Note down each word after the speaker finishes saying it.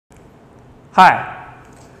Hi,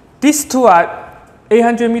 these two are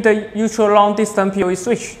 800 meter ultra long distance PoE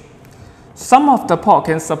switch. Some of the port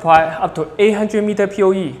can supply up to 800 meter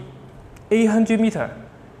PoE. 800 meter.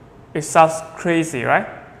 It sounds crazy, right?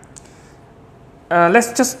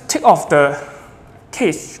 Let's just take off the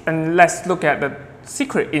case and let's look at the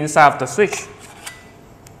secret inside of the switch.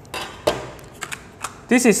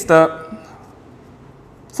 This is the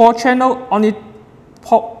 4-channel, only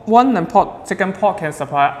port 1 and second port can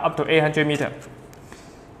supply up to 800 meter.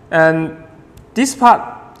 And this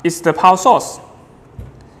part is the power source.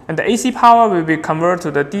 And the AC power will be converted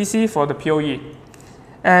to the DC for the PoE.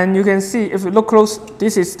 And you can see, if you look close,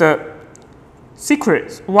 this is the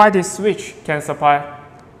secret why this switch can supply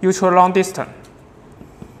ultra long distance.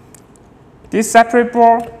 This separate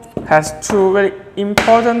board has two very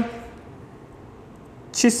important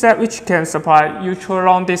chipset which can supply ultra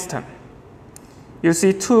long distance. You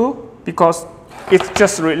see two because it's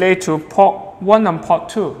just related to port 1 and port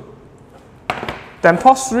 2. Then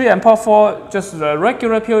port 3 and port 4 just the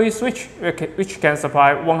regular PoE switch which can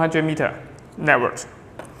supply 100 meter network.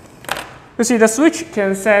 You see the switch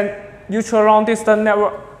can send ultra long distance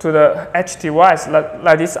network to the edge device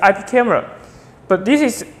like this IP camera. But this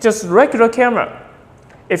is just regular camera.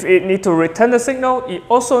 If it need to return the signal, it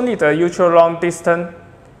also need a ultra long distance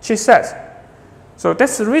chipset. So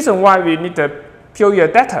that's the reason why we need the PoE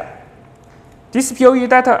adapter. This PoE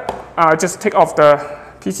adapter, just take off the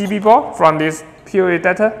PCB board from this PoE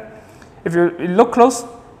adapter. If you look close,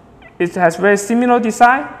 it has very similar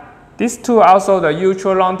design. These two are also the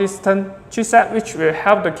ultra long distance chipset which will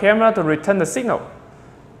help the camera to return the signal.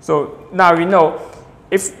 So now we know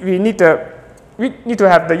if we need to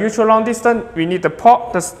have the ultra long distance, we need the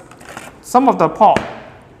port, some of the port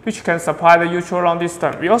which can supply the ultra long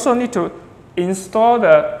distance. We also need to install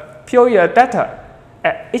the PoE adapter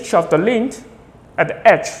at each of the link at the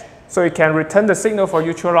edge so it can return the signal for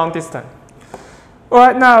ultra long distance.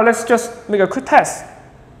 Alright, now let's just make a quick test.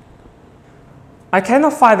 I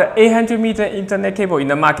cannot find the 800 meter Ethernet cable in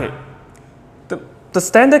the market. The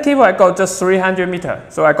standard cable I got just 300 meter,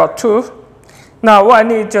 so I got two. Now what I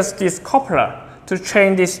need is just this coupler to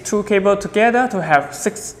chain these two cables together to have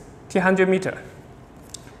 600 meter.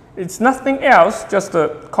 It's nothing else, just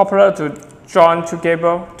the coupler to join two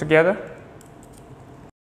cables together.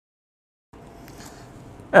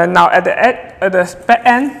 And now at the back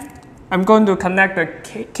end, I'm going to connect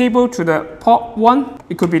the cable to the port 1.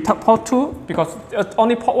 It could be port 2 because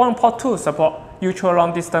only port 1 and port 2 support ultra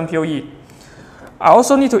long distance PoE. I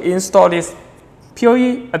also need to install this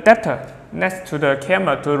PoE adapter next to the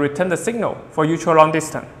camera to return the signal for ultra long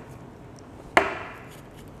distance.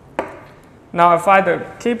 Now I find the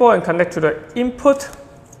cable and connect to the input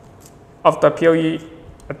of the PoE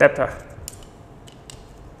adapter.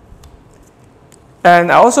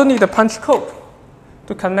 And I also need a punch code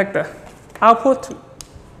to connect the output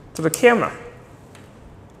to the camera.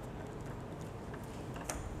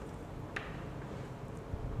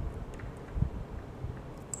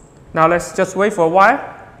 Now let's just wait for a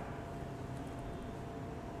while.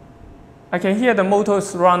 I can hear the motor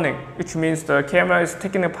is running, which means the camera is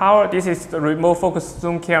taking the power. This is the remote focus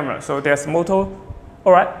zoom camera, so there's motor.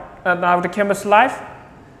 Alright, now the camera is live,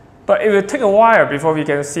 but it will take a while before we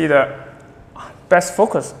can see the best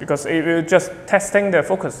focus because it will just testing the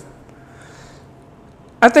focus.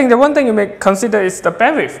 I think the one thing you may consider is the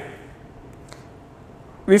bandwidth.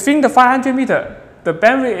 Within the 500 meter, the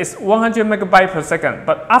bandwidth is 100 megabytes per second,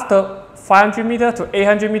 but after 500 meter to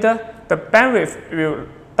 800 meter, the bandwidth will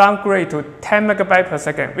downgrade to 10 megabytes per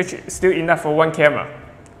second, which is still enough for one camera.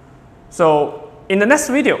 So in the next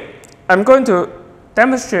video, I'm going to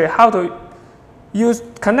demonstrate how to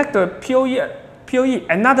connect the PoE,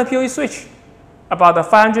 another PoE switch about the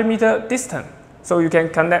 500 meter distance, so you can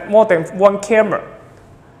connect more than one camera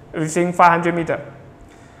within 500 meter.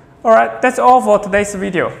 Alright, that's all for today's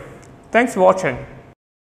video. Thanks for watching.